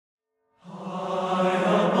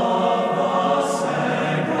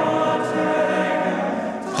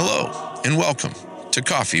welcome to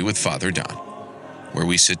Coffee with Father Don, where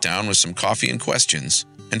we sit down with some coffee and questions,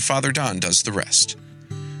 and Father Don does the rest.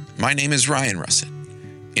 My name is Ryan Russett,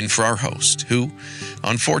 in for our host, who,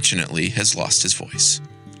 unfortunately, has lost his voice,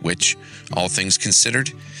 which, all things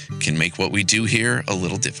considered, can make what we do here a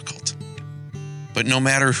little difficult. But no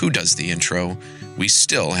matter who does the intro, we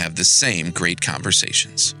still have the same great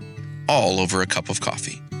conversations, all over a cup of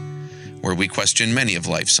coffee, where we question many of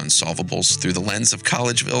life's unsolvables through the lens of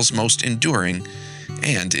Collegeville's most enduring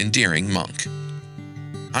and endearing monk.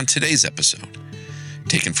 On today's episode,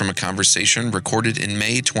 taken from a conversation recorded in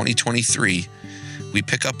May 2023, we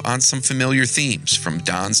pick up on some familiar themes from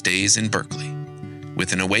Don's days in Berkeley,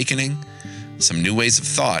 with an awakening, some new ways of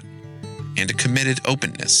thought, and a committed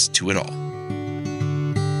openness to it all.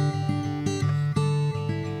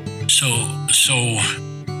 So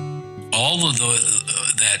all of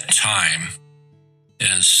that time,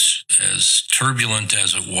 as turbulent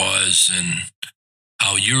as it was, and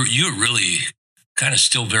how you're really kind of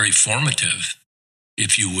still very formative,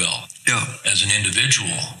 if you will, as an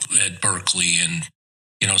individual at Berkeley. And,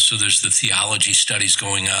 so there's the theology studies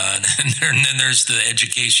going on, and then there's the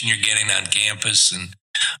education you're getting on campus and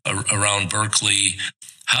around Berkeley.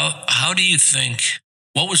 How do you think,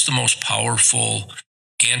 what was the most powerful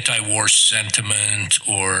anti-war sentiment,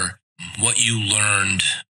 or what you learned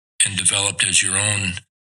and developed as your own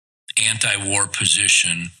anti-war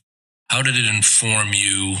position? How did it inform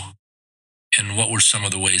you, and what were some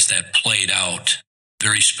of the ways that played out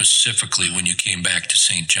very specifically when you came back to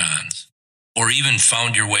St. John's, or even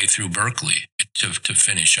found your way through Berkeley to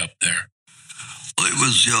finish up there? It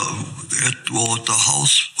was, at the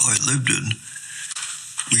house I lived in,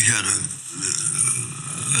 we had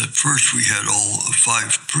at first we had all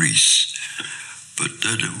 5 priests, but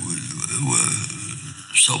then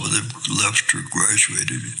some of them left or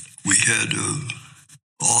graduated. We had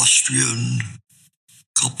Austrian,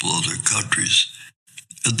 couple other countries,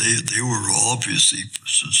 and they were obviously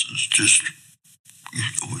just,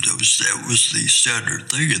 that was the standard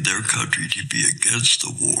thing in their country, to be against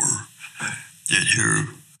the war. And here,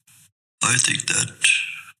 I think that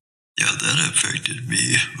affected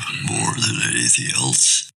me more than anything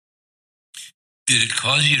else. Did it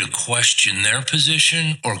cause you to question their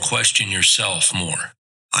position or question yourself more?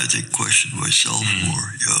 I think question myself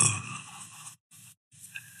more, yeah.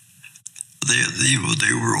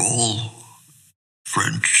 They were all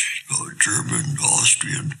French, German,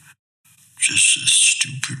 Austrian, just a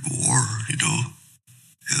stupid war,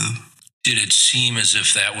 yeah. Did it seem as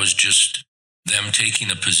if that was just them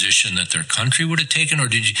taking a position that their country would have taken, or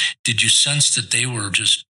did you sense that they were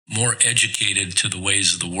just more educated to the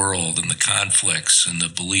ways of the world and the conflicts and the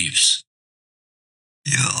beliefs?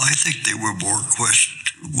 Yeah, I think they were more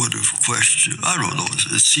would have questioned. I don't know.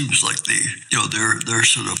 It seems like they're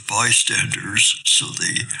sort of bystanders, so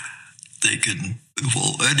they can.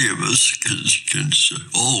 Well, any of us can say,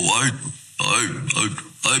 "Oh,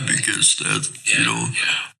 I'm against that," Yeah.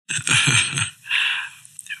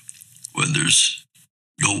 When there's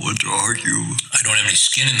no one to argue. I don't have any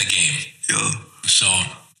skin in the game. Yeah. So,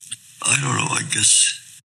 I don't know. I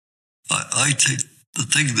guess I take the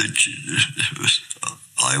thing that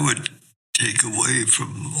I would take away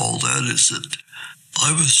from all that is that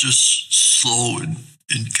I was just slow in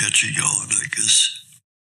catching on, I guess.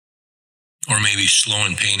 Or maybe slow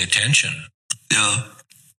in paying attention. Yeah.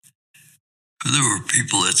 There were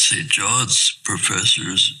people at St. John's,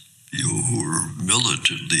 professors, who were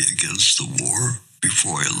militantly against the war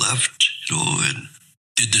before I left, and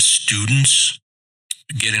did the students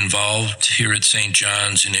get involved here at St.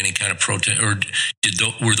 John's in any kind of protest, or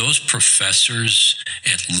were those professors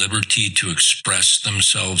at liberty to express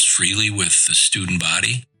themselves freely with the student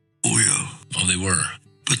body? Oh yeah. Oh, they were.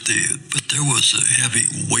 But there was a heavy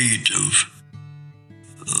weight of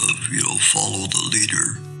follow the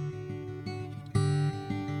leader.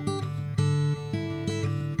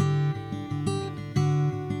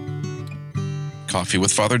 Coffee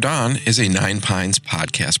with Father Don is a Nine Pines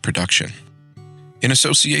podcast production, in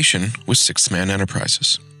association with Sixth Man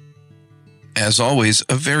Enterprises. As always,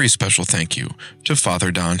 a very special thank you to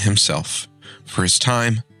Father Don himself for his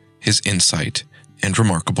time, his insight, and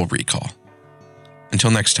remarkable recall.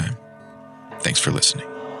 Until next time, thanks for listening.